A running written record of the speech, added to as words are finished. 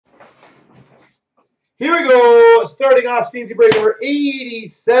Here we go. Starting off CNC break number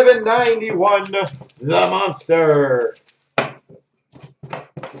 8791, the Monster.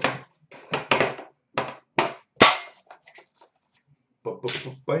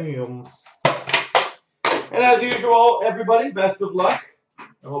 Bam. And as usual, everybody, best of luck. I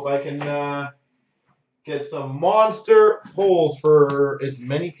hope I can get some monster pulls for as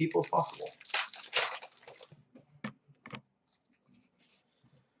many people as possible.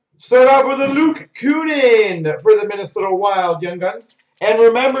 Start off with a Luke Kunin for the Minnesota Wild Young Guns. And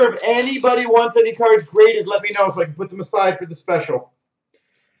remember, if anybody wants any cards graded, let me know so I can put them aside for the special.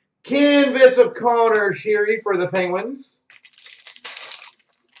 Canvas of Connor Sheary for the Penguins.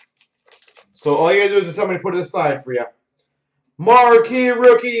 So all you gotta do is just tell me to put it aside for you. Marquee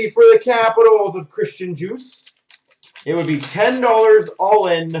rookie for the Capitals of Christian Juice. It would be $10 all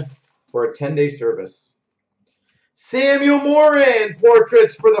in for a 10-day service. Samuel Morin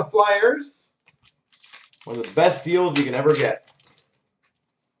portraits for the Flyers. One of the best deals you can ever get.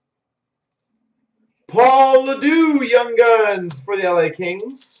 Paul Ledoux Young Guns for the LA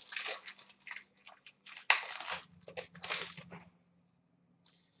Kings.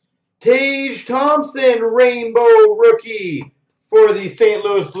 Tage Thompson Rainbow Rookie for the St.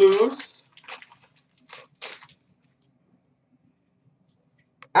 Louis Blues.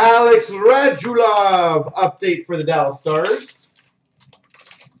 Alex Radulov update for the Dallas Stars.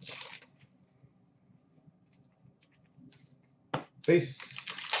 Base.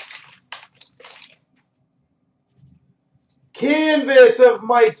 Canvas of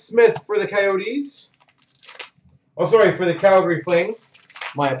Mike Smith for the Coyotes. Oh, sorry, for the Calgary Flames.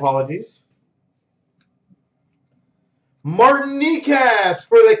 My apologies. Martin Necas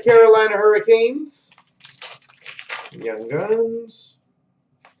for the Carolina Hurricanes. Young Guns.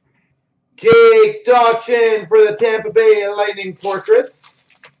 Jake Dotchin for the Tampa Bay Lightning portraits.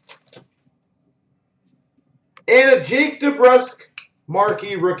 And a Jake DeBrusk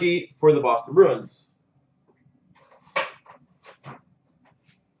marquee rookie for the Boston Bruins.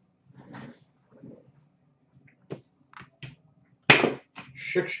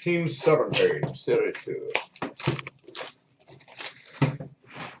 Team 17, Series 2.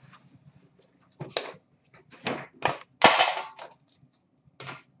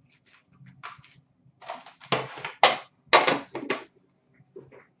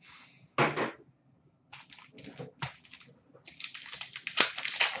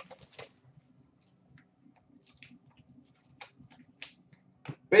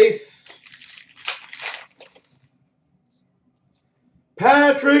 Base.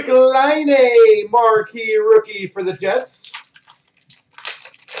 Patrick Laine, marquee rookie for the Jets.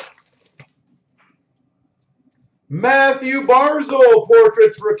 Matthew Barzal,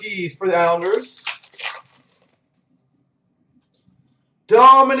 portraits rookies for the Islanders.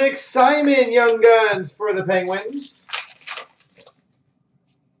 Dominic Simon, Young Guns for the Penguins.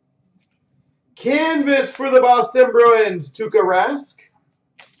 Canvas for the Boston Bruins, Tuukka Rask.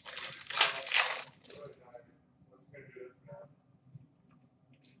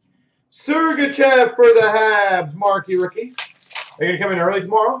 Sergachev for the Habs, marquee rookie. Are you going to come in early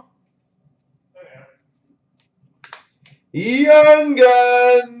tomorrow? Young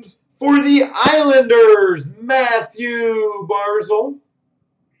Guns for the Islanders, Matthew Barzal.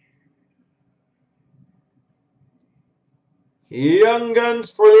 Young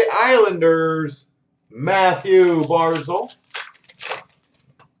Guns for the Islanders, Matthew Barzal.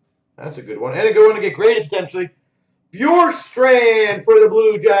 That's a good one. And a good one to get graded potentially. Bjorkstrand for the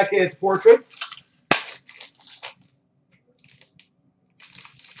Blue Jackets portraits.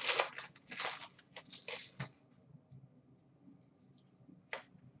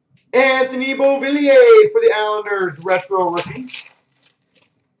 Anthony Beauvillier for the Islanders retro rookie.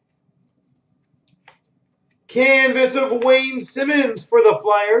 Canvas of Wayne Simmons for the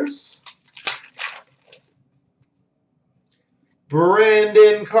Flyers.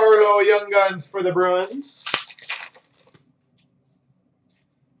 Brandon Carlo Young Guns for the Bruins.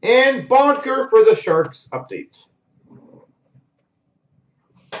 And Bodker for the Sharks update.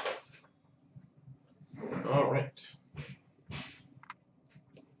 All right.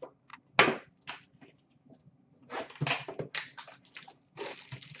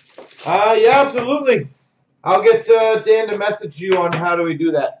 Yeah, absolutely. I'll get Dan to message you on how do we do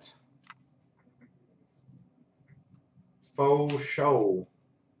that. Faux show.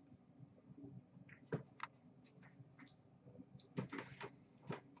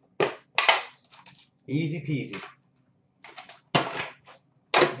 Easy peasy.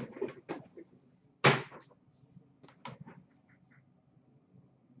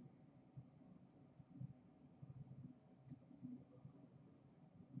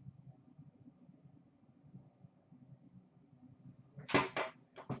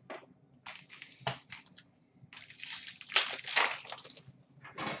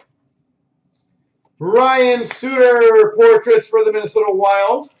 Ryan Suter portraits for the Minnesota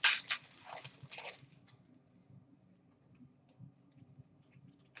Wild.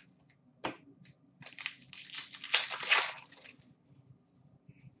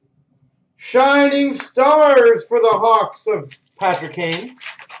 Shining Stars for the Hawks of Patrick Kane.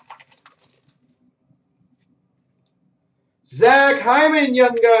 Zach Hyman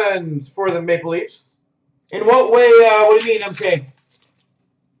Young Guns for the Maple Leafs. In what way, what do you mean, MK?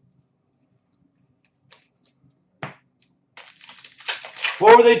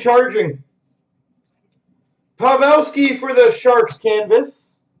 What were they charging? Pavelski for the Sharks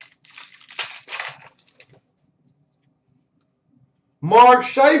canvas. Mark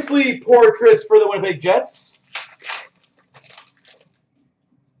Scheifele portraits for the Winnipeg Jets.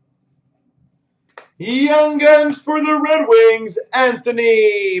 Young Guns for the Red Wings,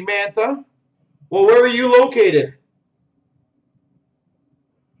 Anthony Mantha. Well, where are you located?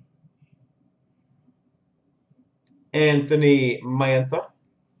 Anthony Mantha.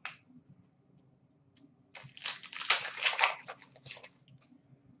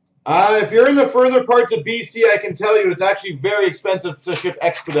 If you're in the further parts of BC, I can tell you it's actually very expensive to ship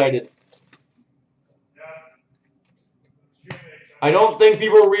expedited. I don't think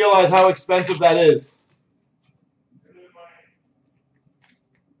people realize how expensive that is.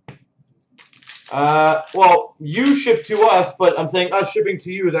 Well, you ship to us, but I'm saying us shipping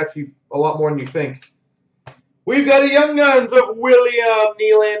to you is actually a lot more than you think. We've got a Young Guns of William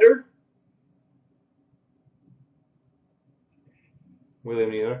Nylander.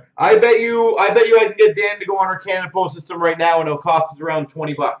 I bet you I can get Dan to go on our Canada Post system right now, and it'll cost us around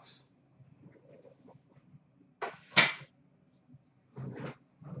 $20.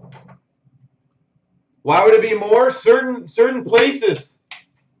 Why would it be more? Certain places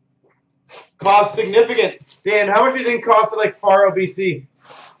cost significant. Dan, how much do you think cost at like Faro, BC?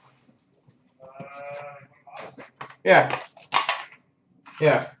 Yeah.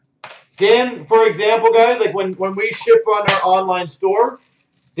 Dan, for example, guys, like when we ship on our online store,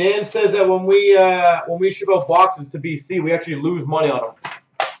 Dan said that when we ship out boxes to BC, we actually lose money on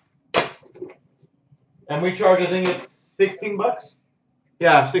them. And we charge, I think it's $16.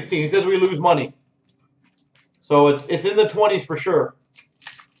 Yeah, 16. He says we lose money. So it's in the 20s for sure.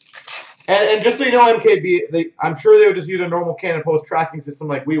 And just so you know, MKB, I'm sure they would just use a normal Canada Post tracking system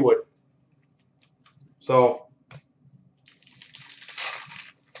like we would. So,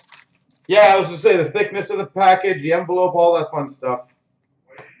 yeah, I was going to say the thickness of the package, the envelope, all that fun stuff.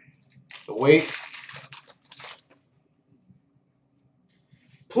 The weight.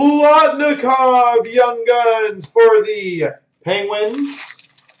 Plotnikov Young Guns for the Penguins.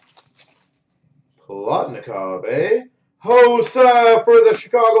 Plotnikov, eh? Hossa for the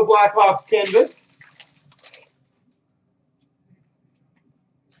Chicago Blackhawks canvas.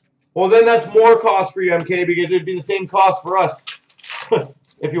 Well, then that's more cost for you, MK, because it'd be the same cost for us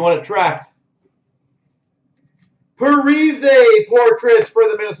if you want it tracked. Parise portraits for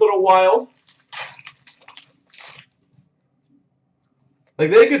the Minnesota Wild.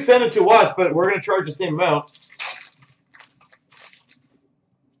 Like, they could send it to us, but we're going to charge the same amount.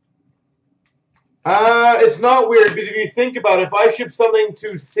 It's not weird, because if you think about it, if I ship something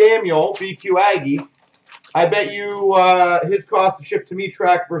to Samuel, BQ Aggie, I bet you his cost to ship to me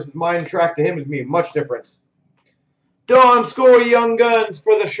track versus mine track to him is going to be much difference. Don Score Young Guns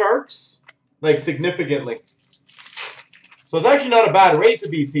for the Sharks. Like, significantly. So it's actually not a bad rate to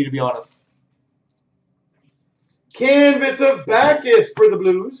BC, to be honest. Canvas of Bacchus for the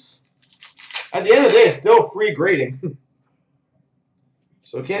Blues. At the end of the day, it's still free grading.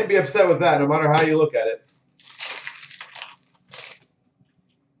 So can't be upset with that, no matter how you look at it.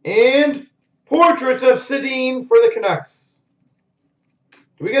 And portraits of Sedin for the Canucks.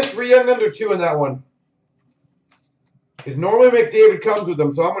 Do we get 3 Young Guns or 2 in that one? Because normally McDavid comes with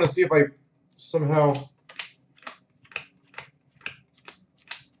them, so I'm going to see if I somehow...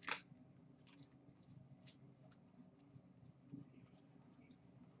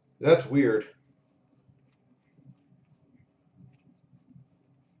 That's weird.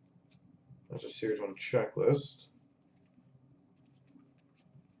 That's a Series 1 checklist.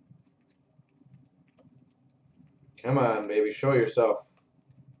 Come on, baby, show yourself.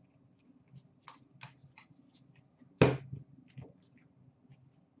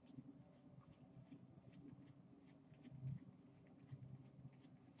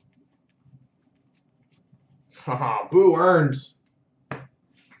 Haha, Boo earns.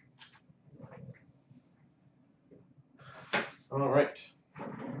 All right.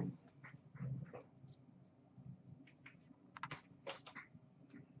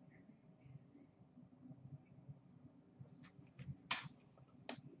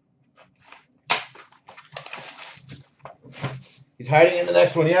 He's hiding in the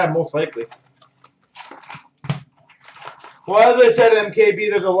next one. Yeah, most likely. Well, as I said, MKB,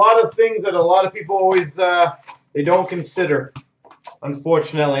 there's a lot of things that a lot of people always they don't consider,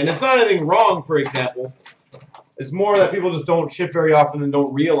 unfortunately. And it's not anything wrong, for example. It's more that people just don't ship very often and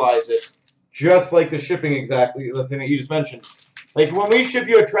don't realize it. Just like the shipping, exactly, the thing that you just mentioned. Like, when we ship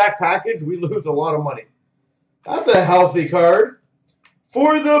you a track package, we lose a lot of money. That's a healthy card.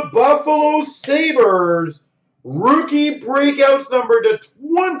 For the Buffalo Sabres, rookie breakouts number to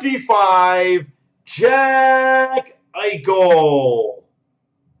 25, Jack Eichel.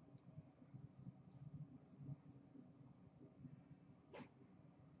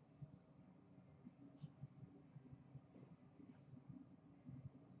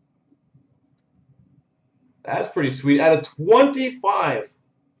 That's pretty sweet. Out of 25.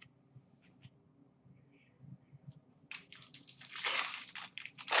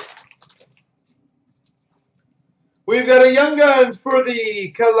 We've got a Young Guns for the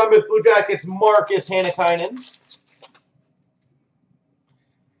Columbus Blue Jackets, Marcus Hannikainen.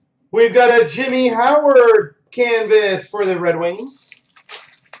 We've got a Jimmy Howard canvas for the Red Wings.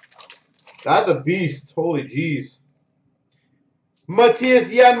 That's a beast. Holy jeez.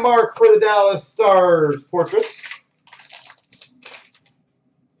 Matthias Janmark for the Dallas Stars portraits.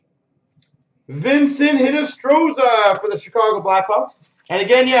 Vincent Hinostroza for the Chicago Blackhawks. And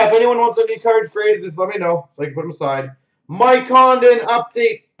again, yeah, if anyone wants any cards graded, just let me know so I can put them aside. Mike Condon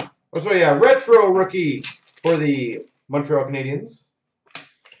update. Oh, sorry, yeah, retro rookie for the Montreal Canadiens.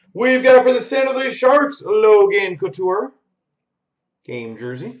 We've got for the San Jose Sharks, Logan Couture. Game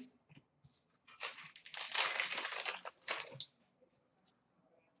jersey.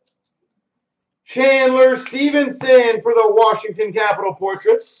 Chandler Stevenson for the Washington Capitol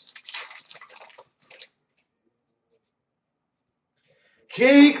portraits.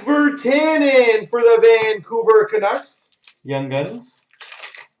 Jake Virtanen for the Vancouver Canucks. Young Guns.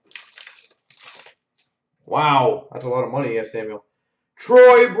 Wow, that's a lot of money, yes, Samuel.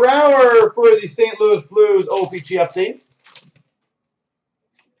 Troy Brouwer for the St. Louis Blues OPG update.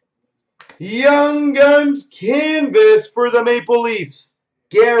 Young Guns canvas for the Maple Leafs.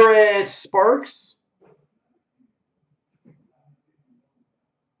 Garrett Sparks.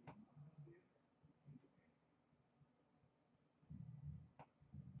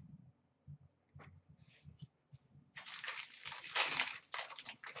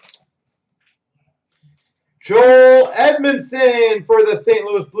 Joel Edmondson for the St.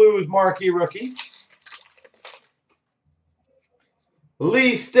 Louis Blues marquee rookie.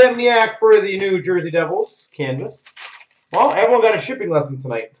 Lee Stempniak for the New Jersey Devils canvas. Well, everyone got a shipping lesson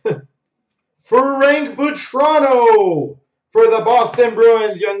tonight. Frank Butrano for the Boston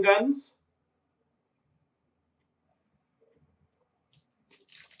Bruins Young Guns.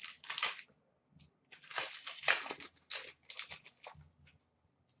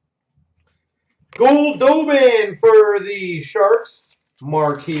 Goldobin for the Sharks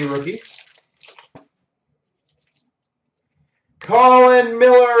marquee rookie. Colin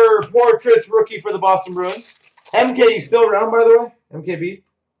Miller portraits rookie for the Boston Bruins. MK, you still around, by the way? MKB.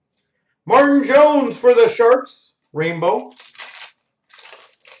 Martin Jones for the Sharks, rainbow.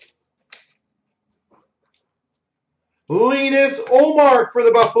 Linus Olmark for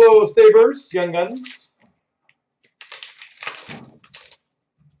the Buffalo Sabres, Young Guns.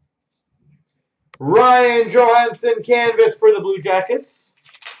 Ryan Johansson canvas for the Blue Jackets.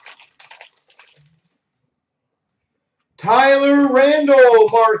 Tyler Randall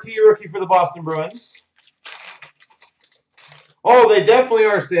marquee rookie for the Boston Bruins. Oh, they definitely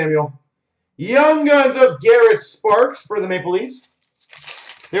are, Samuel. Young Guns of Garrett Sparks for the Maple Leafs.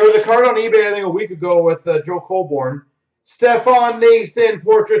 There was a card on eBay, I think, a week ago with Joe Colborne. Stefan Nason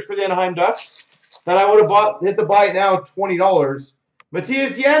portraits for the Anaheim Ducks that I would have bought, hit the buy it now, $20.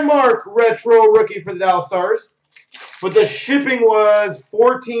 Matthias Janmark, retro rookie for the Dallas Stars. But the shipping was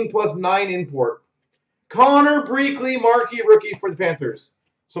 14 plus 9 import. Connor Breakley, marquee rookie for the Panthers.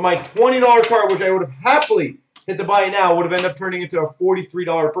 So my $20 card, which I would have happily hit the buy it now, would have ended up turning into a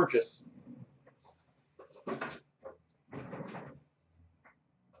 $43 purchase.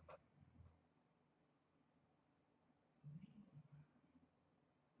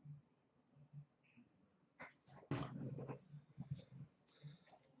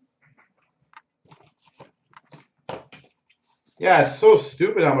 Yeah, it's so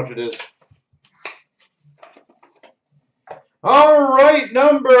stupid how much it is. All right,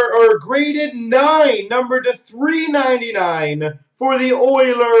 graded 9, number to 399 for the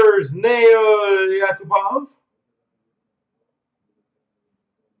Oilers, Nail Yakupov.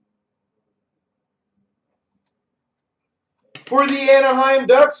 For the Anaheim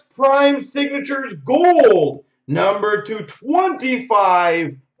Ducks, Prime Signatures Gold, Number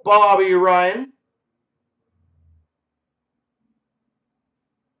 225, Bobby Ryan.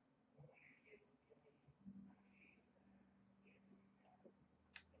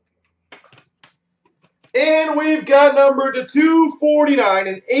 And we've got number to 249,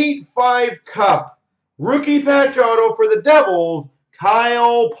 an 8-5 cup. Rookie patch auto for the Devils,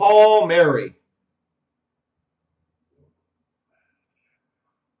 Kyle Palmieri.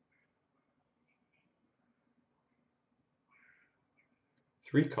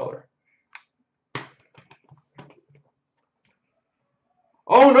 Three color.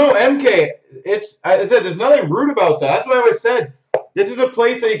 Oh no, MK. As I said, there's nothing rude about that. That's what I always said. This is a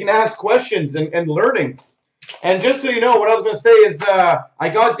place that you can ask questions and learning. And just so you know, what I was going to say is I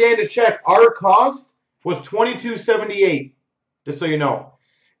got Dan to check. Our cost was $22.78. Just so you know.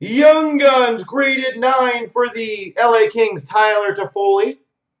 Young Guns, graded 9 for the LA Kings, Tyler Toffoli.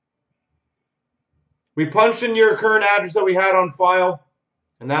 We punched in your current address that we had on file,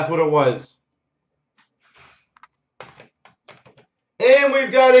 and that's what it was. And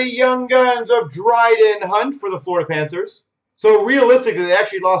we've got a Young Guns of Dryden Hunt for the Florida Panthers. So realistically, they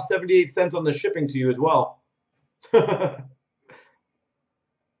actually lost 78 cents on the shipping to you as well. And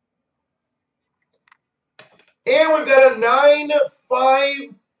we've got a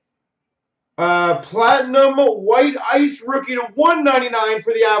 9-5 Platinum White Ice rookie to 199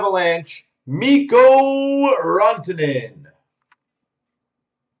 for the Avalanche, Mikko Rantanen.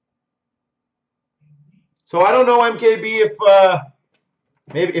 So I don't know, MKB, if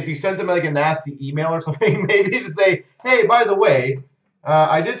maybe if you sent them like a nasty email or something, maybe to say, hey, by the way,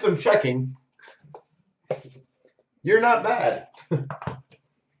 I did some checking. You're not bad.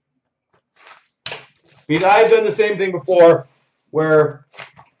 Because I've done the same thing before where,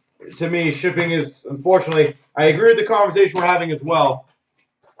 to me, shipping is, unfortunately, I agree with the conversation we're having as well.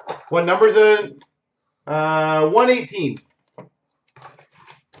 What number's it? 118.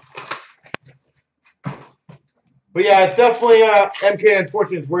 But yeah, it's definitely, MK,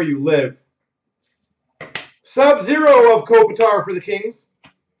 unfortunately, it's where you live. Sub-Zero of Kopitar for the Kings.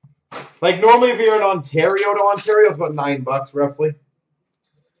 Like, normally if you're in Ontario to Ontario, it's about $9 roughly.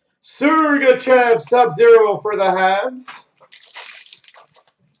 Sergachev Sub-Zero for the Habs.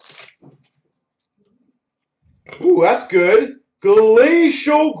 Ooh, that's good.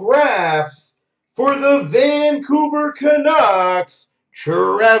 Glacial Graphs for the Vancouver Canucks,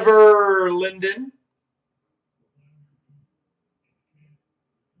 Trevor Linden.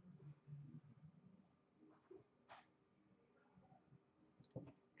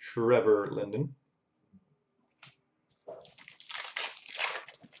 Trevor Linden.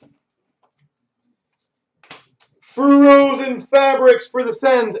 Frozen Fabrics for the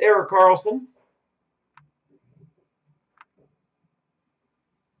Sens, Erik Karlsson.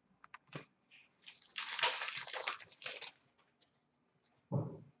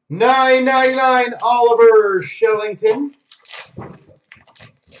 $9.99 Oliver Shellington.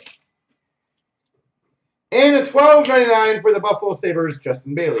 And a $12.99 for the Buffalo Sabres,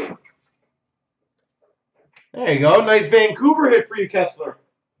 Justin Bailey. There you go. Nice Vancouver hit for you, Kessler.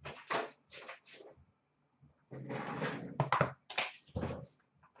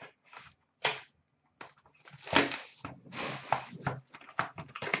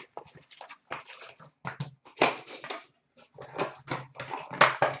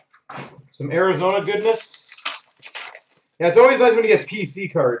 Some Arizona goodness. Yeah, it's always nice when you get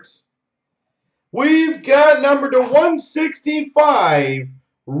PC cards. We've got number to 165,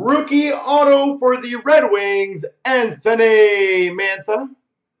 rookie auto for the Red Wings, Anthony Mantha.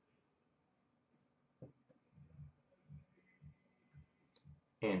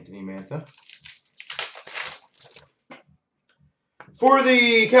 Anthony Mantha. For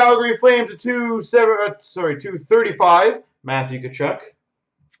the Calgary Flames, 235, Matthew Tkachuk.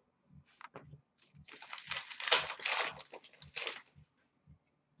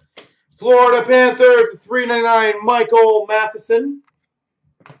 Florida Panthers, $3.99, Michael Matheson.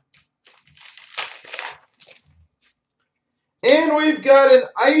 And we've got an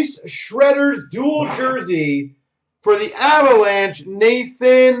Ice Shredders dual jersey for the Avalanche,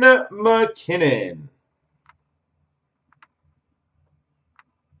 Nathan McKinnon.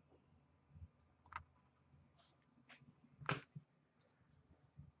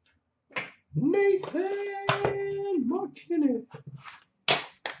 Nathan McKinnon.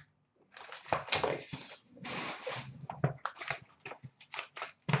 Nice.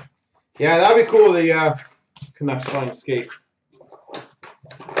 Yeah, that'd be cool, the Canucks flying skate.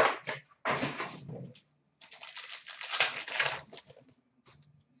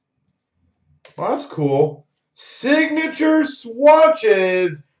 Well, that's cool. Signature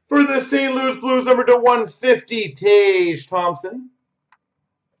swatches For the St. Louis Blues, number to 150, Tage Thompson.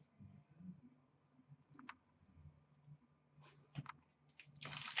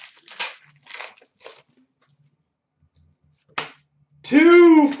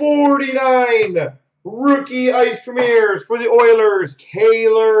 $249 rookie ice premieres for the Oilers,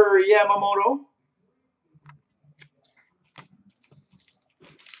 Kailer Yamamoto.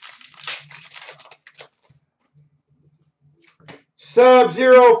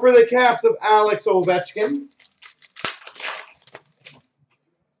 Sub-Zero for the Caps of Alex Ovechkin.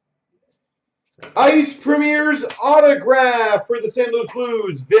 Ice Premier's autograph for the St. Louis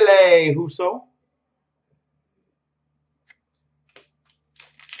Blues, Ville Husso.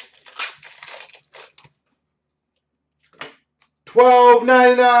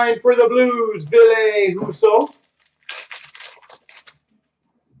 $12.99 for the Blues, Ville Husso.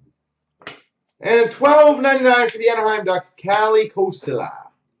 And $12.99 for the Anaheim Ducks, Kalle Kostila.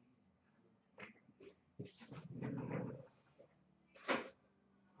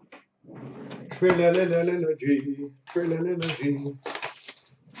 Trilogy.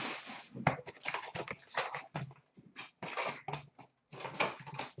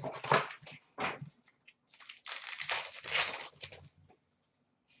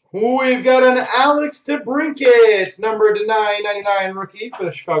 We've got an Alex DeBrincat, number to 999 rookie for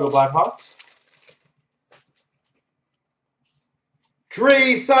the Chicago Blackhawks.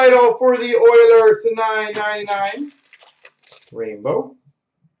 Draisaitl for the Oilers to 999. Rainbow.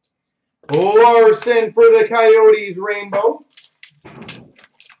 Larson for the Coyotes, rainbow.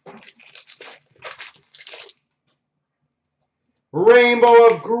 Rainbow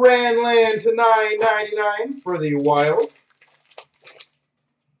of Granlund to 999 for the Wild.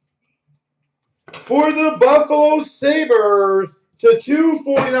 For the Buffalo Sabres to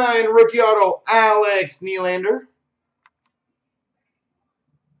 249 rookie auto, Alex Nylander.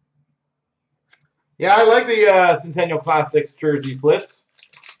 Yeah, I like the Centennial Classics jersey splits.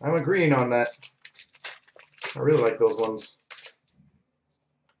 I'm agreeing on that. I really like those ones.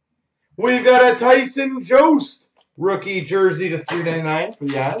 We've got a Tyson Jost rookie jersey to 399 for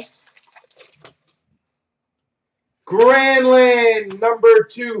the Avs. Granlund, number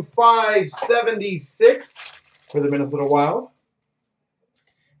 2/576 for the Minnesota Wild.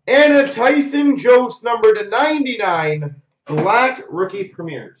 And a Tyson Jost, number to 99, black rookie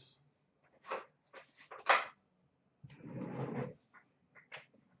premieres.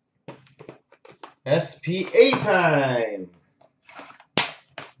 SPA time.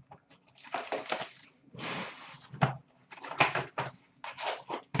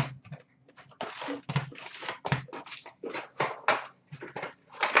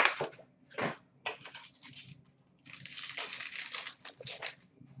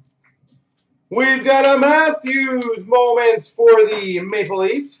 We've got a Matthews moments for the Maple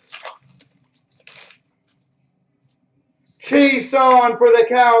Leafs. Chase on for the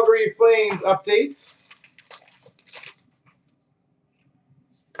Calgary Flames updates.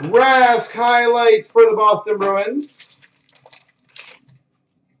 Rask highlights for the Boston Bruins.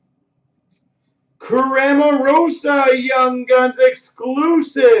 Cramarosa Young Guns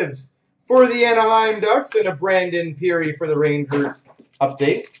exclusives for the Anaheim Ducks and a Brandon Peary for the Rangers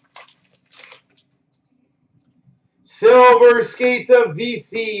update. Silver skates of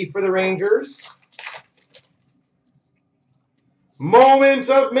VC for the Rangers. Moments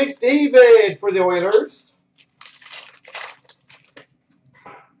of McDavid for the Oilers.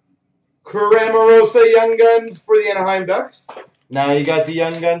 Cramarosa Young Guns for the Anaheim Ducks. Now you got the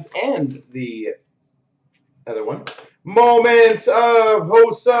Young Guns and the other one. Moments of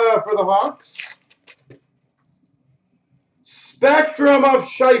Hossa for the Hawks. Spectrum of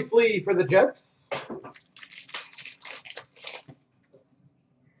Scheifele for the Jets.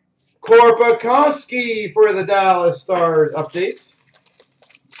 Korpikoski for the Dallas Stars update.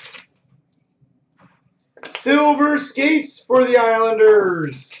 Silver skates for the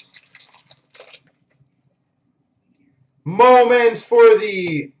Islanders. Moments for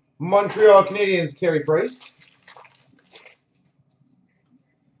the Montreal Canadiens, Carey Price.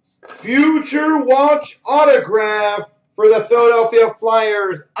 Future Watch autograph for the Philadelphia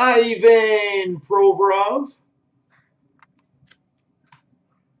Flyers, Ivan Provorov.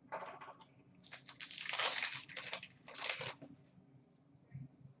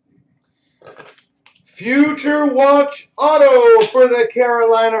 Future Watch auto for the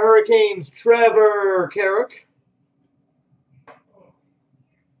Carolina Hurricanes, Trevor Carrick.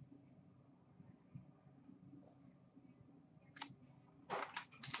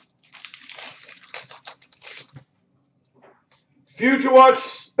 Future Watch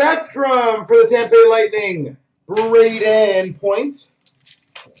Spectrum for the Tampa Bay Lightning, Braden Point.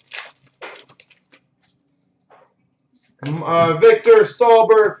 Victor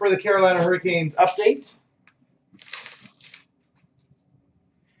Stallberg for the Carolina Hurricanes update.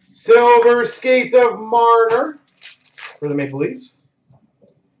 Silver Skates of Marner for the Maple Leafs.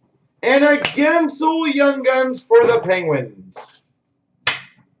 And a Gensel Young Guns for the Penguins.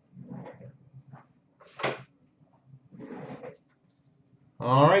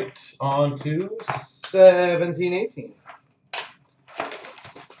 All right, on to 17-18.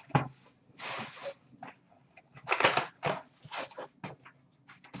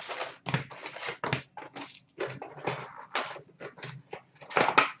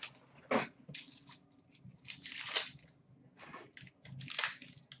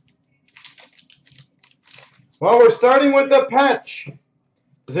 Well, we're starting with the patch.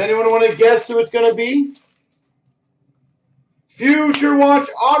 Does anyone want to guess who it's going to be? Future Watch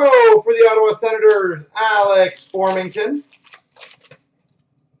Auto for the Ottawa Senators, Alex Formington.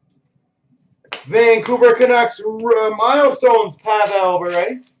 Vancouver Canucks Milestones, Pavel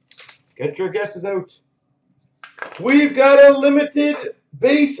Bure. Get your guesses out. We've got a limited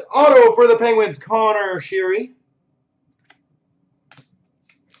base auto for the Penguins, Connor Sheary.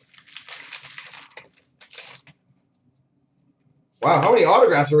 Wow, how many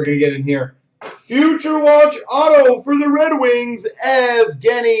autographs are we going to get in here? Future Watch Auto for the Red Wings,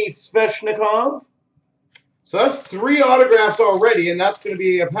 Evgeny Svechnikov. So that's 3 autographs already, and that's going to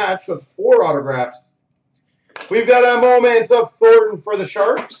be a patch, so it's 4 autographs. We've got a Moments of Thornton for the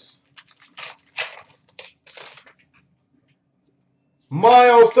Sharks.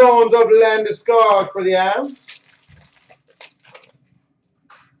 Milestones of Landeskog for the Avs.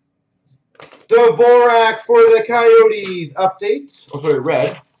 Dvorak for the Coyotes, update. Oh, sorry,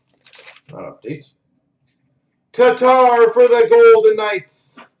 red. Not update. Tatar for the Golden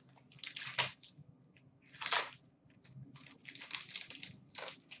Knights.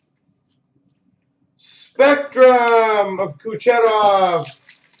 Spectrum of Kucherov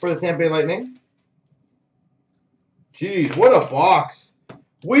for the Tampa Bay Lightning. Jeez, what a box.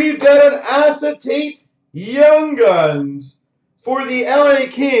 We've got an acetate Young Guns for the LA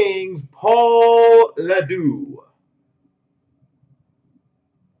Kings, Paul Ledoux.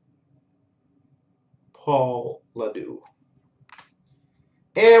 Paul Ledoux.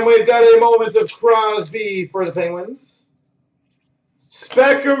 And we've got a Moment of Crosby for the Penguins.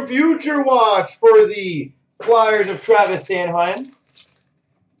 Spectrum Future Watch for the Flyers of Travis Sanheim.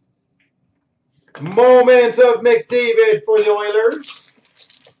 Moment of McDavid for the Oilers.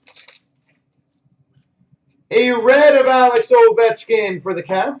 A red of Alex Ovechkin for the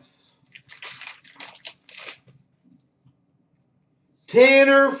Caps.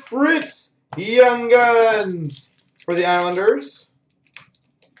 Tanner Fritz, Young Guns for the Islanders.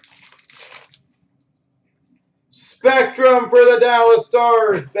 Spectrum for the Dallas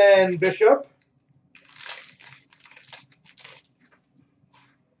Stars, Ben Bishop.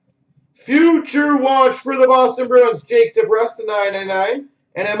 Future Watch for the Boston Bruins, Jake DeBrusk to 999.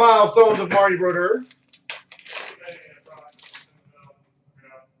 And a Milestones of Marty Brodeur.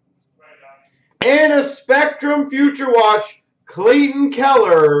 And a Spectrum Future Watch, Clayton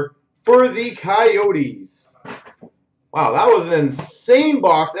Keller for the Coyotes. Wow, that was an insane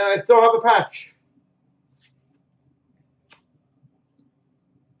box, and I still have a patch.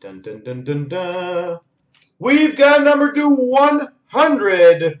 Dun, dun, dun, dun, dun. We've got number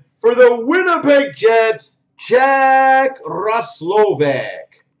 2/100 for the Winnipeg Jets, Jack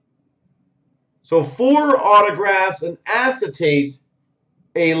Roslovic. So 4 autographs, an acetate,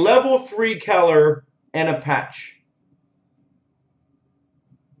 a level 3 Keller, and a patch.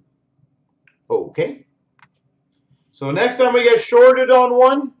 Okay. So next time we get shorted on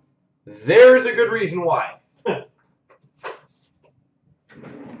one, there's a good reason why.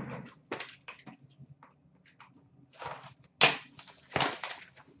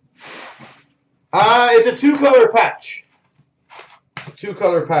 It's a 2-color patch.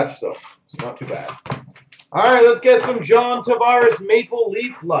 2-color patch, though. It's not too bad. All right, let's get some John Tavares Maple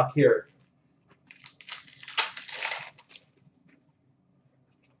Leaf luck here.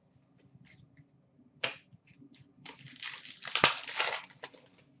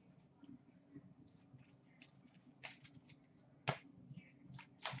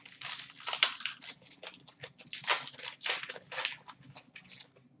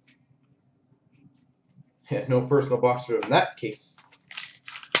 Yeah, no personal boxer in that case.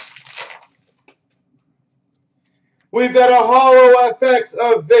 We've got a Holo FX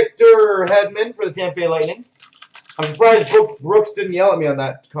of Victor Hedman for the Tampa Bay Lightning. I'm surprised Brooks didn't yell at me on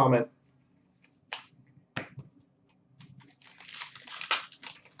that comment.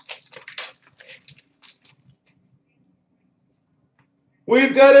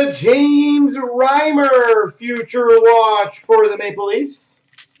 We've got a James Reimer Future Watch for the Maple Leafs.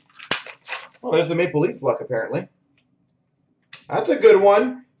 Oh, there's the Maple Leaf luck, apparently. That's a good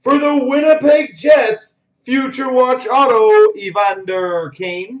one. For the Winnipeg Jets, Future Watch Auto, Evander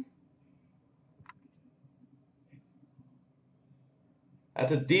Kane.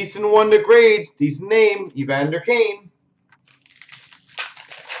 That's a decent one to grade. Decent name, Evander Kane.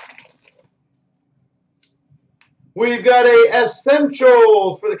 We've got a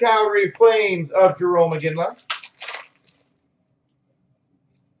Essentials for the Calgary Flames of Jerome McGinley.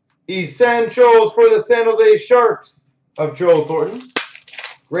 Essentials for the San Jose Sharks of Joe Thornton.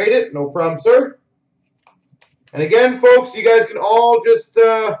 Grade it, no problem, sir. And again, folks, you guys can all just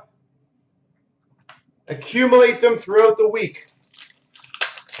accumulate them throughout the week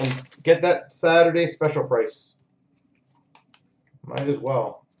and get that Saturday special price. Might as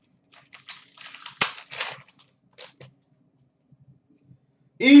well.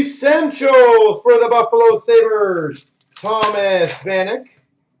 Essentials for the Buffalo Sabres, Thomas Vanek.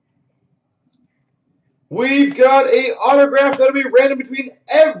 We've got a autograph that'll be random between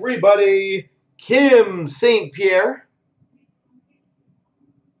everybody, Kim St. Pierre.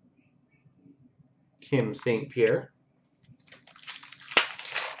 Kim St. Pierre.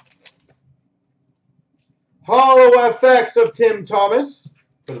 Hollow Effects of Tim Thomas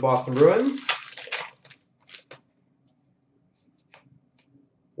for the Boston Bruins.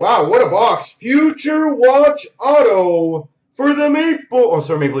 Wow, what a box. Future Watch Auto for the Maple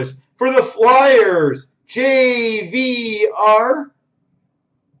Leafs. For the Flyers, JVR.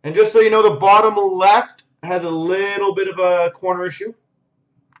 And just so you know, the bottom left has a little bit of a corner issue.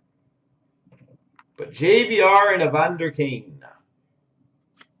 But JVR and Evander Kane.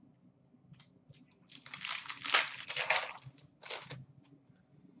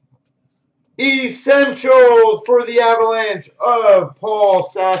 Essentials for the Avalanche of Paul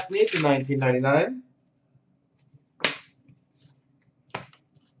Stastny in 1999.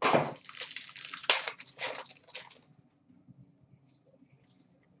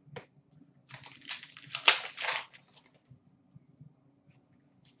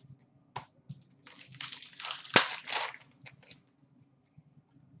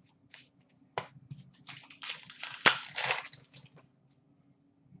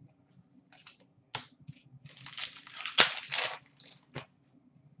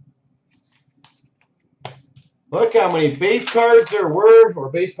 Look how many base cards there were, or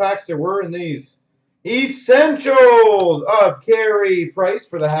base packs there were in these. Essentials of Carey Price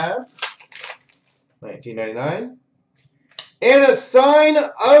for the Habs, 1999. And a sign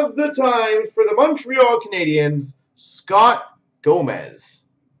of the times for the Montreal Canadiens, Scott Gomez.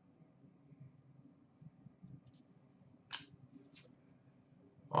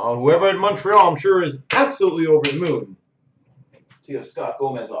 Whoever in Montreal, I'm sure, is absolutely over the moon to get a Scott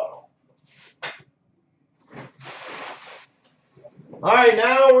Gomez auto. All right,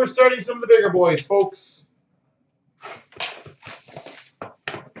 now we're starting some of the bigger boys, folks.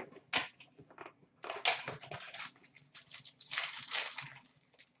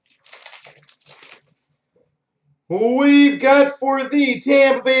 We've got for the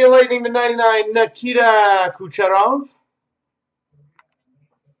Tampa Bay Lightning to 99, Nikita Kucherov.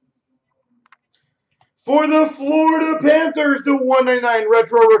 For the Florida Panthers to 199,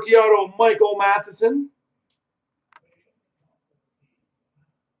 Retro Rookie Auto, Michael Matheson.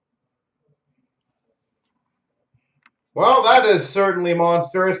 Well, that is certainly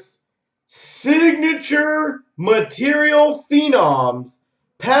monstrous. Signature Material Phenoms.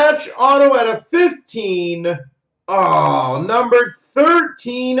 Patch auto at a 15. Oh, numbered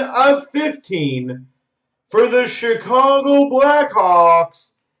 13 of 15. For the Chicago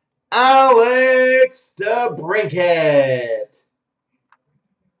Blackhawks, Alex DeBrincat.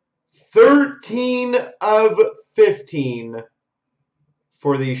 13 of 15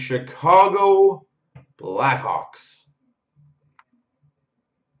 for the Chicago Blackhawks.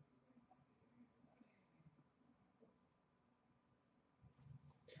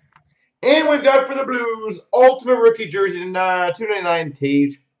 And we've got for the Blues, Ultimate Rookie Jersey to 299,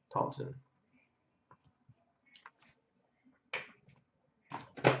 Tage Thompson.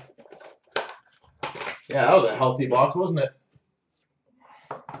 Yeah, that was a healthy box, wasn't it?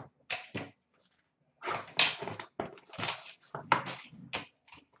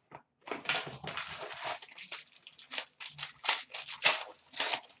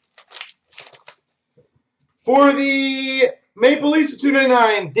 For the Maple Leafs to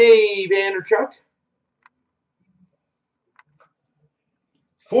 299, Dave Anderchuk.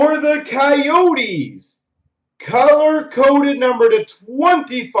 For the Coyotes, color-coded number to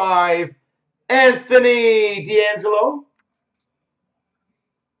 25, Anthony D'Angelo.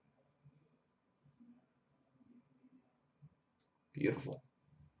 Beautiful.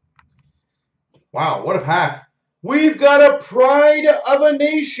 Wow, what a pack. We've got a Pride of a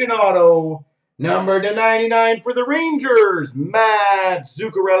Nation auto. Number to 99 for the Rangers, Matt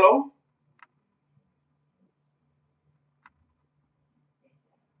Zuccarello.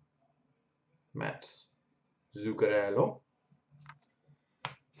 Matt Zuccarello.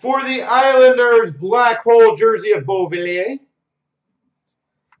 For the Islanders, black hole jersey of Beauvillier.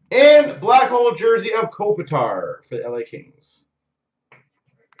 And black hole jersey of Kopitar for the LA Kings.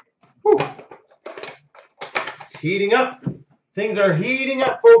 Whew. It's heating up. Things are heating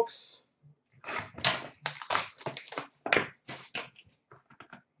up, folks.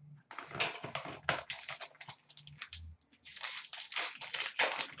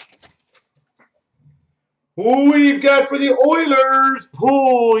 We've got for the Oilers,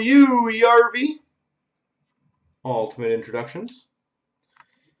 Pull You Yarvi. Ultimate introductions.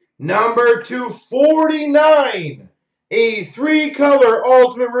 Number 249, a 3-color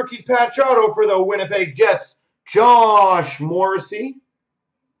Ultimate Rookies patch auto for the Winnipeg Jets, Josh Morrissey.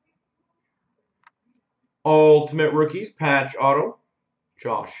 Ultimate Rookies patch auto,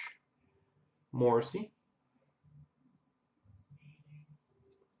 Josh Morrissey.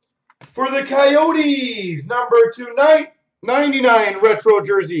 For the Coyotes, number 299 retro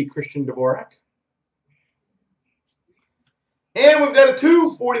jersey, Christian Dvorak. And we've got a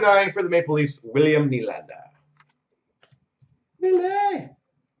 249 for the Maple Leafs, William Nylander. Willie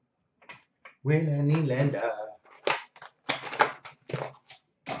Nylander.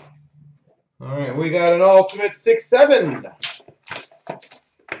 All right, we got an Ultimate 6-7.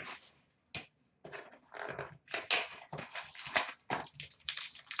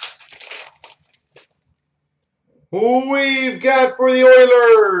 We've got for the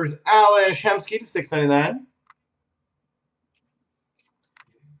Oilers, Ales Hemsky to 699.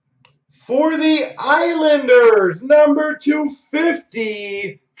 For the Islanders, number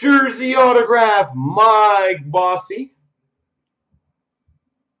 250, jersey autograph, Mike Bossy.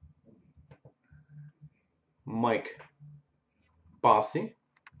 Mike Bossy.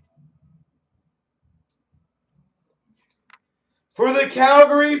 For the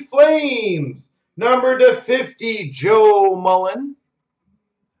Calgary Flames, number 250, Joe Mullen.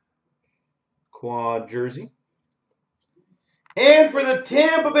 Quad jersey. And for the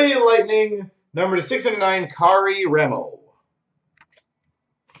Tampa Bay Lightning, number 699, Kari Remo.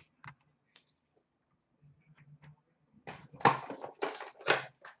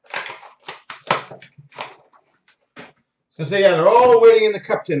 So say, yeah, they're all waiting in the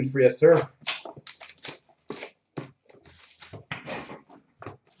cup tins for you, sir.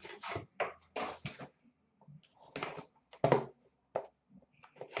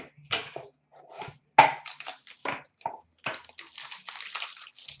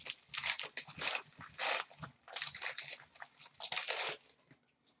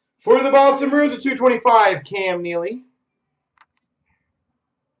 For the Boston Bruins, a 225, Cam Neely.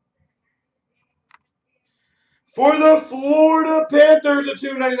 For the Florida Panthers, a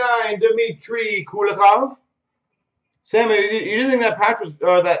 299, Dmitry Kulikov. Sam, you didn't think that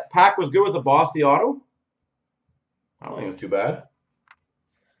pack was good with the Bossy auto? I don't think it was too bad.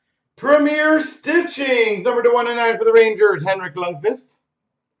 Premier Stitching, number 299 for the Rangers, Henrik Lundqvist.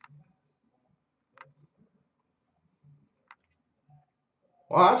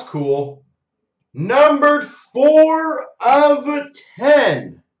 Wow, that's cool. Numbered 4 of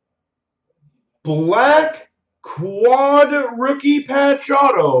 10. Black quad rookie patch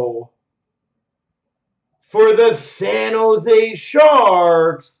auto for the San Jose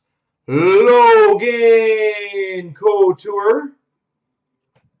Sharks, Logan Couture.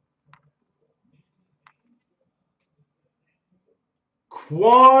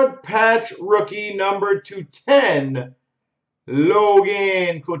 Quad patch rookie number 210.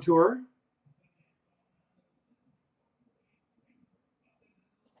 Logan Couture.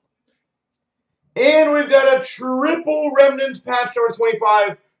 And we've got a triple remnants patch number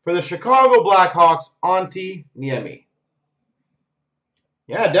 25 for the Chicago Blackhawks, Antti Niemi.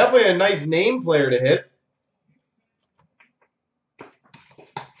 Yeah, definitely a nice name player to hit.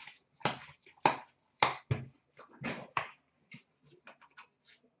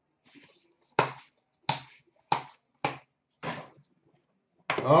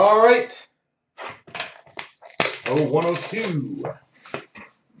 All right. 102.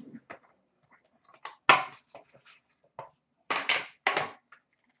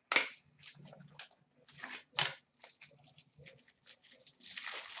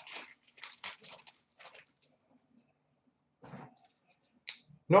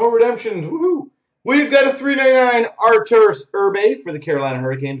 No redemptions. Woohoo! We've got a 399 Arturs Urbe for the Carolina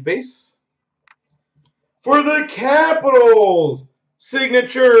Hurricanes base. For the Capitals,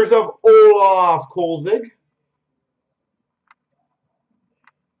 Signatures of Olaf Kolzig.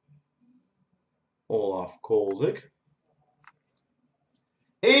 Olaf Kolzig.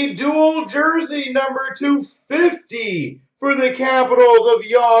 A dual jersey number 250 for the Capitals of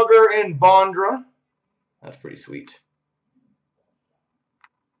Yager and Bondra. That's pretty sweet.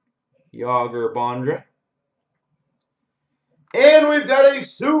 Yager, Bondra. And we've got a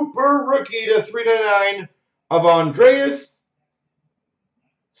super rookie to 399 of Andreas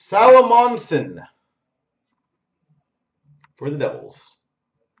Salomonson for the Devils.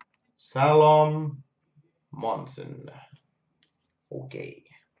 Salomonson. Okay.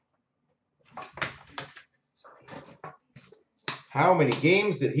 How many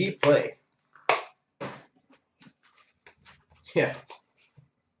games did he play? Yeah.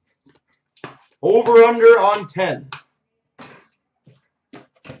 Over under on 10.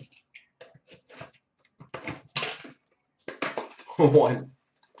 One.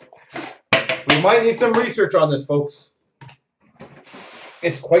 We might need some research on this, folks.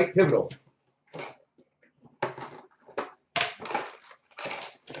 It's quite pivotal.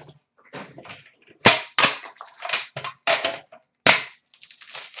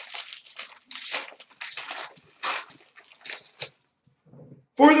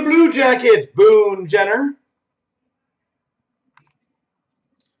 For the Blue Jackets, Boone Jenner.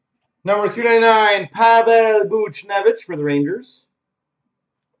 Number 299, Pavel Buchnevich for the Rangers.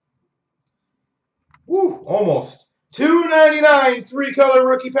 Woo, almost. 299, three-color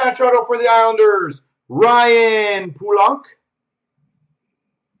rookie patch auto for the Islanders, Ryan Pulock.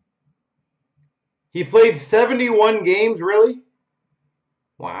 He played 71 games, really?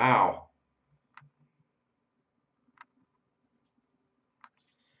 Wow.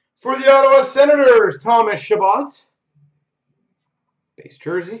 For the Ottawa Senators, Thomas Chabot. Base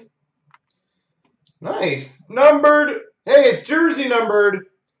jersey. Nice. Numbered. Hey, it's jersey numbered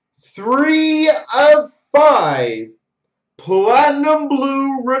 3 of 5. Platinum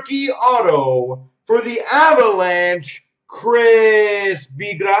Blue rookie auto for the Avalanche, Chris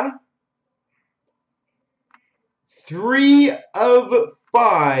Bigra. 3 of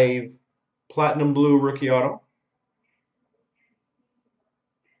 5. Platinum Blue rookie auto.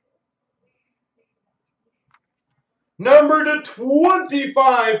 Number to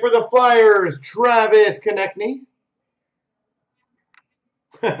 25 for the Flyers, Travis Konechny.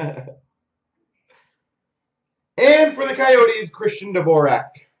 And for the Coyotes, Christian Dvorak,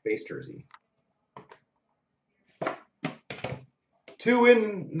 base jersey. 2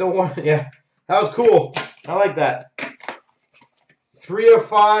 in the 1. Yeah, that was cool. I like that. 3 of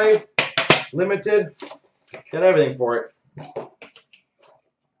 5, limited. Got everything for it.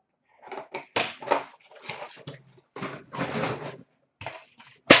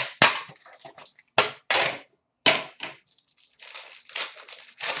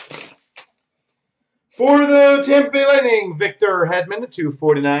 For the Tampa Bay Lightning, Victor Hedman at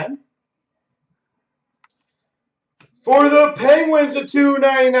 249. For the Penguins at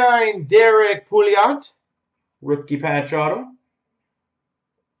 299, Derek Pouliot, rookie patch auto.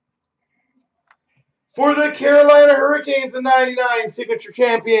 For the Carolina Hurricanes at 99, signature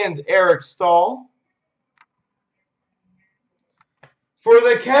champions, Eric Stahl. For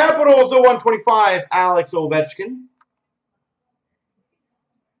the Capitals at 125, Alex Ovechkin.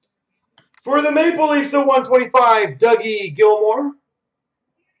 For the Maple Leafs at 125, Dougie Gilmore.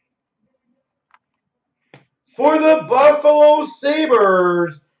 For the Buffalo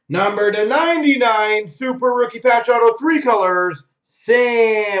Sabres, number to 99, super rookie patch auto, 3 colors,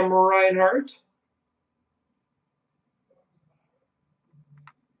 Sam Reinhart.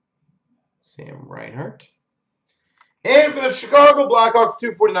 Sam Reinhart. And for the Chicago Blackhawks,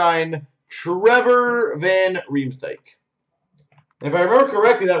 249, Trevor Van Riemsdyk. If I remember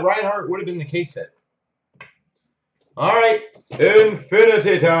correctly, that Reinhardt would have been the case hit. All right,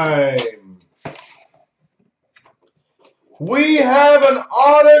 infinity time. We have an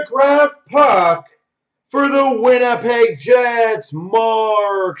autographed puck for the Winnipeg Jets,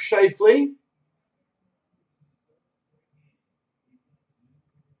 Mark Scheifele.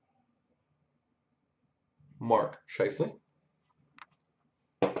 Mark Scheifele.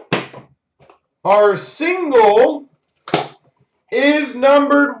 Our single is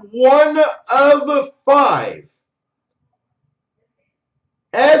numbered 1 of 5.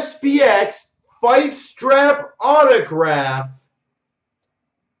 SPX Fight Strap autograph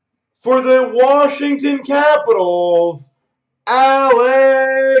for the Washington Capitals,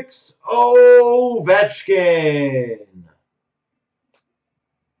 Alex Ovechkin.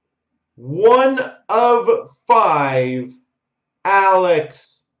 1 of 5,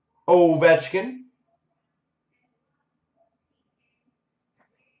 Alex Ovechkin.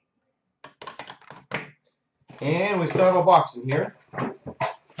 And we still have a box in here.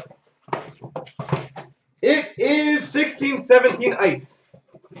 It is 16-17 ice.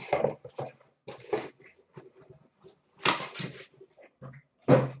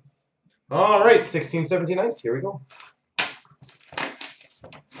 All right, 16-17 ice. Here we go.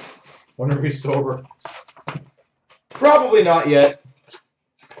 Wonder if he's sober. Probably not yet.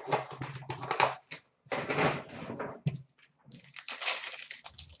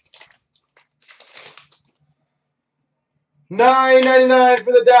 $9.99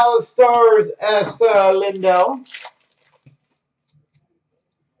 for the Dallas Stars, S. Lindell.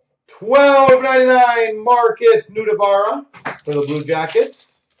 $12.99 Marcus Nudavara for the Blue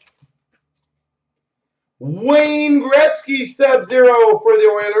Jackets. Wayne Gretzky Sub-Zero for the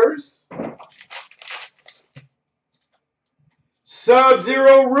Oilers.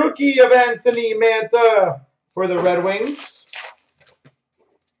 Sub-Zero rookie of Anthony Mantha for the Red Wings.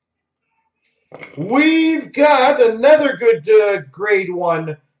 We've got another good grade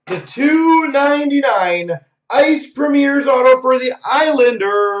 1, the $2.99 Ice Premier's auto for the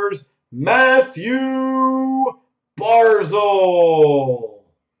Islanders, Matthew Barzal.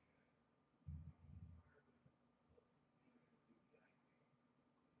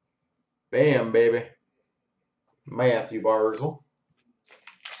 Bam, baby. Matthew Barzal.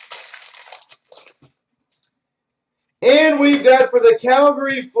 And we've got for the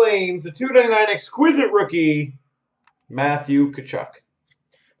Calgary Flames, the $2.99 Exquisite Rookie, Matthew Tkachuk.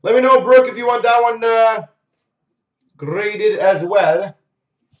 Let me know, Brooke, if you want that one graded as well.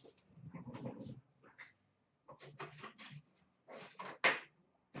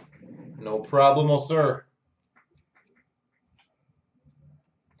 No problemo, sir.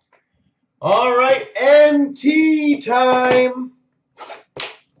 All right, NT time.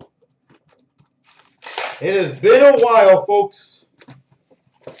 It has been a while, folks.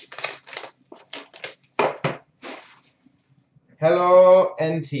 Hello,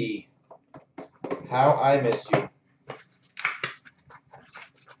 NT. How I miss you.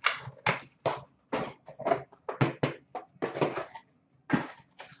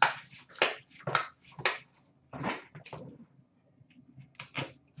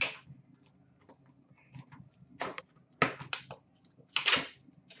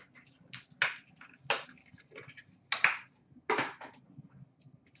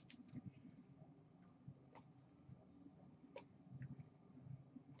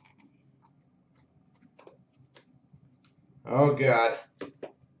 Oh, God.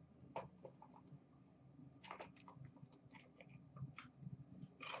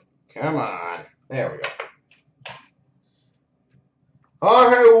 Come on. There we go. All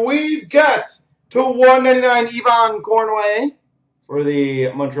right, we've got to $1.99 Yvonne Cornway for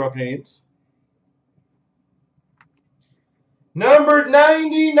the Montreal Canadiens. Numbered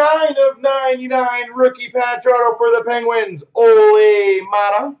 99 of 99 rookie patch auto for the Penguins, Ole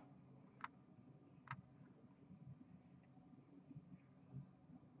Mata.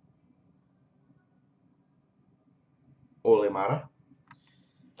 Ole Mata.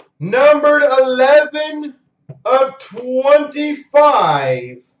 Numbered 11 of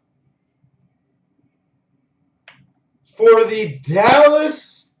 25 for the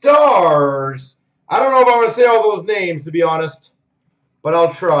Dallas Stars. I don't know if I want to say all those names, to be honest, but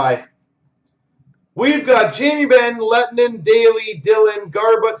I'll try. We've got Jamie Benn, Lettinen, Daly, Dillon,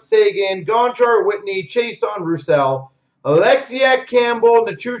 Garbutt, Sagan, Gonchar, Whitney, Chason, Roussel, Alexiak, Campbell,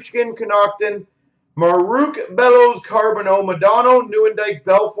 Nichushkin, Connaughton, Maruk, Bellows, Carbonneau, Madonna, Neuendijk,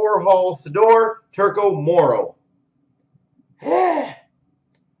 Belfour, Hall, Sador, Turco, Morrow.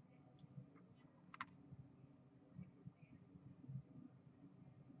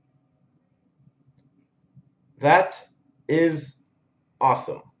 That is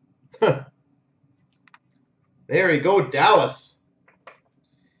awesome. There you go, Dallas.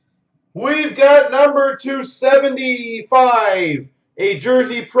 We've got number 275, a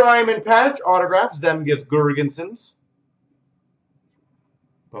jersey prime and patch autograph, Zemgus Girgensons,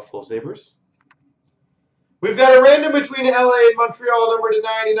 Buffalo Sabres. We've got a random between LA and Montreal, number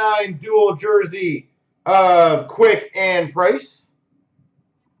 299, dual jersey of Quick and Price.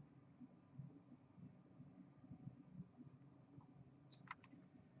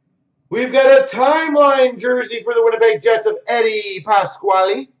 We've got a timeline jersey for the Winnipeg Jets of Eddie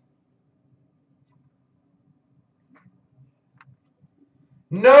Pasquale.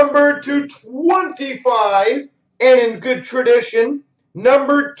 Number 225, and in good tradition,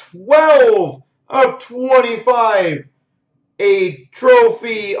 number 12 of 25, a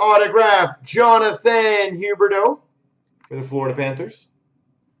trophy autograph, Jonathan Huberdeau for the Florida Panthers.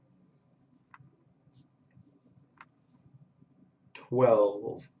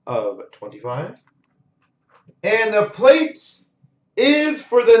 12 of 25. And the plates is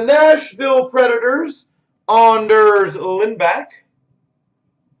for the Nashville Predators, Anders Lindback.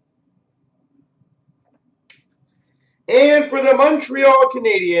 And for the Montreal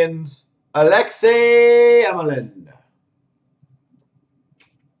Canadiens, Alexei Amelin.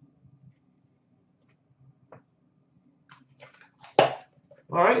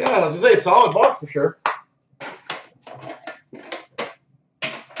 All right, yeah, I was going to say solid box for sure.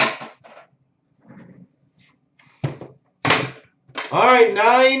 All right,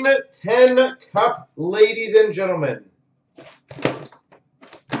 9-10 cup, ladies and gentlemen.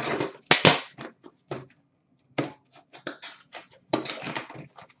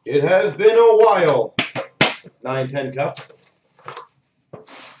 It has been a while. 9-10 cup.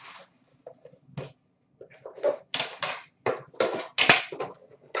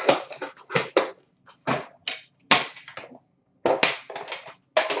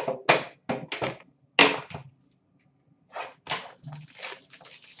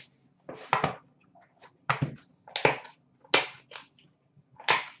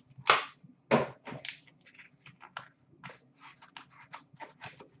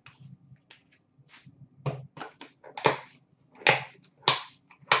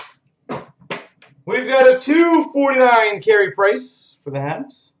 We've got a $2.49 carry price for the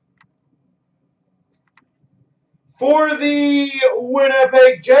Habs. For the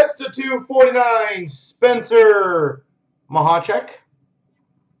Winnipeg Jets, the $2.49 Spencer Mahachek.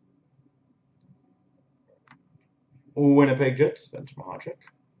 Winnipeg Jets, Spencer Mahachek.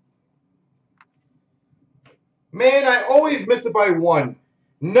 Man, I always miss it by one.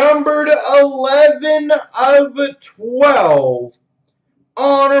 Numbered 11 of 12.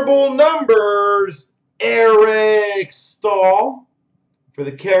 Honorable numbers, Eric Stahl for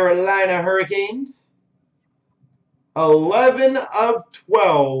the Carolina Hurricanes. 11 of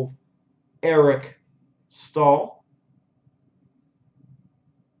 12, Eric Stahl.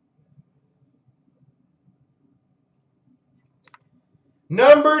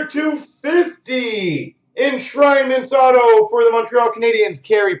 Number 250, Enshrinements Auto for the Montreal Canadiens,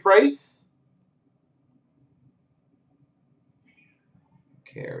 Carey Price.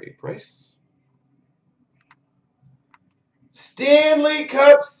 Carey Price. Stanley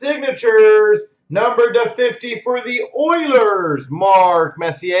Cup Signatures, number to 50 for the Oilers, Mark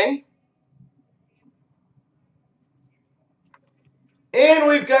Messier. And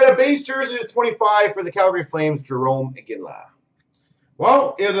we've got a base jersey to 25 for the Calgary Flames, Jerome Iginla.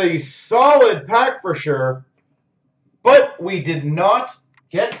 Well, it was a solid pack for sure, but we did not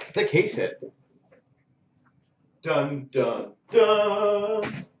get the case hit. Dun, dun,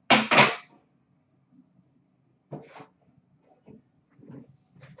 dun.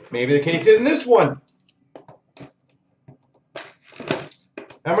 Maybe the case hit in this one.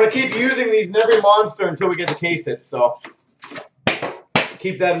 I'm going to keep using these in every monster until we get the case hits, so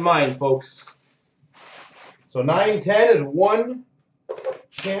keep that in mind, folks. So 9-10 is one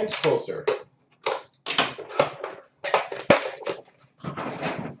chance closer.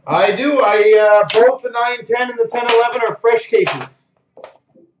 I do. Both the 9-10 and the 10-11 are fresh cases.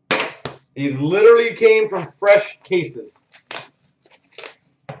 These literally came from fresh cases.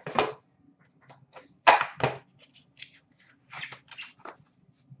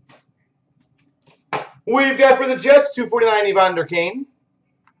 We've got for the Jets, $2.49 Evander Kane.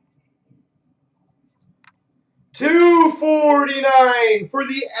 $2.49 for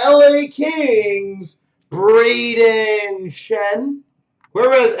the LA Kings, Braden Shen.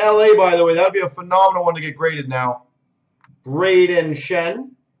 Whoever has LA, by the way, that would be a phenomenal one to get graded now. Braden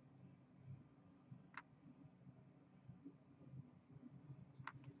Shen.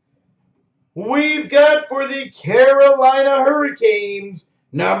 We've got for the Carolina Hurricanes,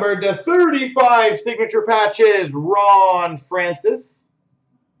 number to 35 signature patches, Ron Francis.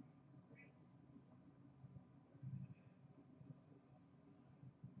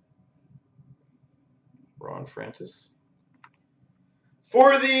 Ron Francis.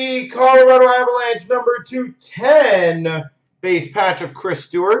 For the Colorado Avalanche, number 210, base patch of Chris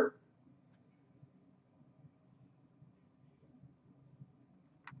Stewart.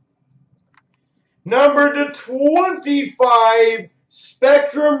 Number to 25,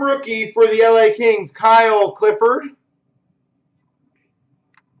 Spectrum rookie for the LA Kings, Kyle Clifford.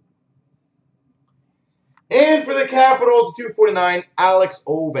 And for the Capitals, 249, Alex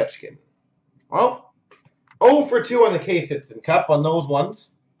Ovechkin. Well, 0 for 2 on the case hits and cup on those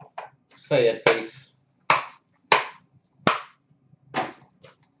ones. Say it, face.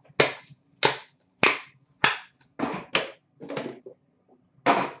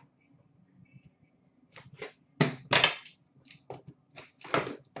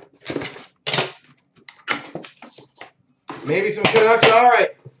 Maybe some Canucks. All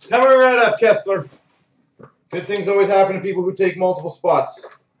right. Coming right up, Kessler. Good things always happen to people who take multiple spots.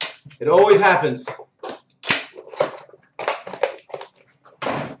 It always happens.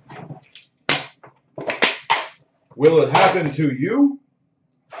 Will it happen to you?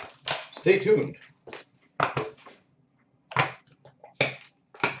 Stay tuned.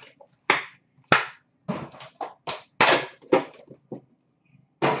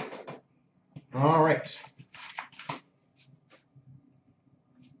 All right.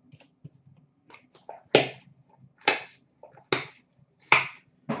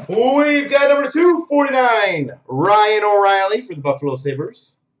 We've got number 249, Ryan O'Reilly for the Buffalo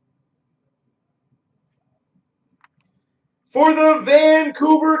Sabres. For the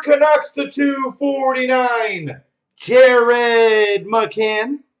Vancouver Canucks to 249, Jared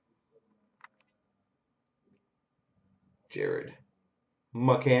McCann. Jared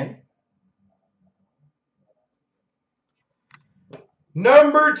McCann.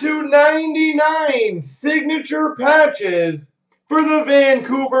 Number 299, signature patches for the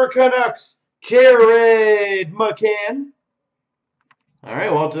Vancouver Canucks, Jared McCann. All right,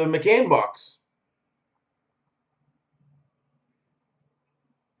 well, to the McCann box.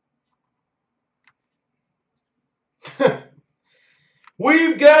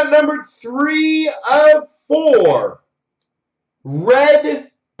 We've got number 3 of 4,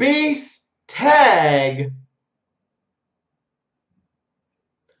 red base tag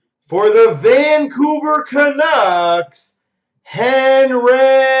for the Vancouver Canucks,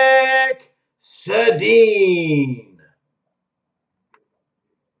 Henrik Sedin.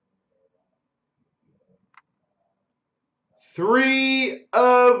 Three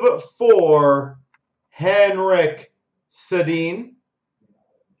of 4, Henrik Sedin.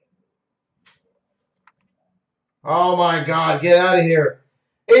 Oh my God, get out of here.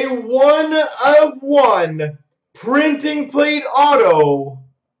 A 1 of 1 printing plate auto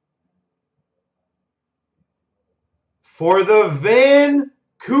for the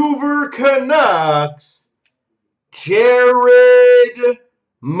Vancouver Canucks, Jared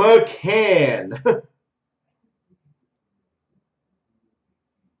McCann.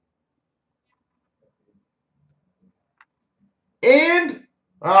 And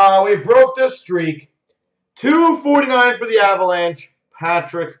we broke the streak. 249 for the Avalanche,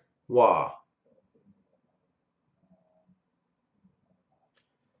 Patrick Waugh.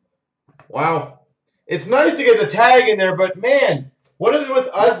 Wow. It's nice to get the tag in there, but man, what is it with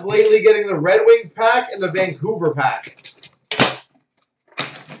us lately getting the Red Wings pack and the Vancouver pack?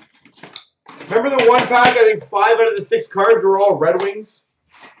 Remember the one pack, I think 5 out of the 6 cards were all Red Wings?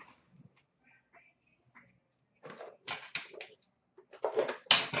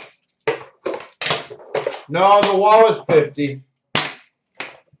 No, the wall was 50.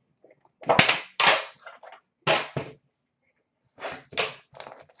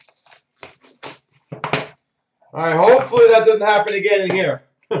 All right, hopefully that doesn't happen again in here.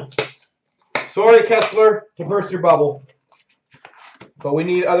 Sorry, Kessler, to burst your bubble. But we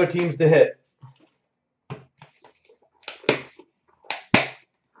need other teams to hit.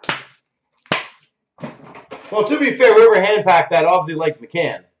 Well, to be fair, whoever hand-packed that obviously liked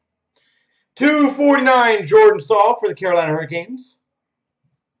McCann. 249, Jordan Staal for the Carolina Hurricanes.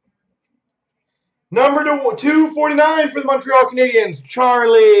 Number 249 for the Montreal Canadiens,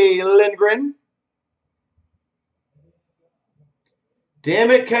 Charlie Lindgren.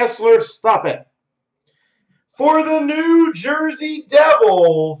 Damn it, Kessler, stop it. For the New Jersey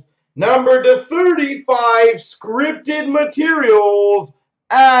Devils, number 35, scripted materials,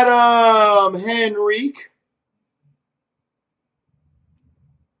 Adam Henrique.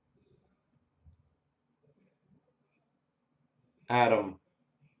 Adam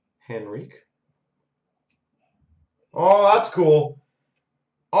Henrique. Oh, that's cool.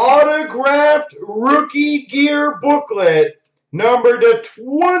 Autographed rookie gear booklet, number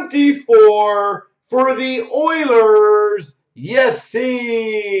 24 for the Oilers. Yes,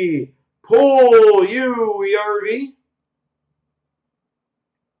 see. Pull you, Yarvey.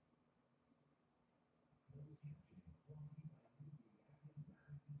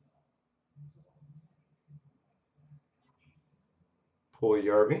 Pull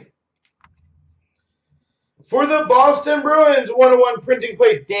Yarvey. For the Boston Bruins, 101 printing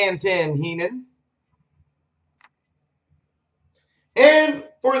plate, Danton Heinen. And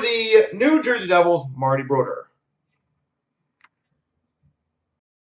for the New Jersey Devils, Marty Brodeur.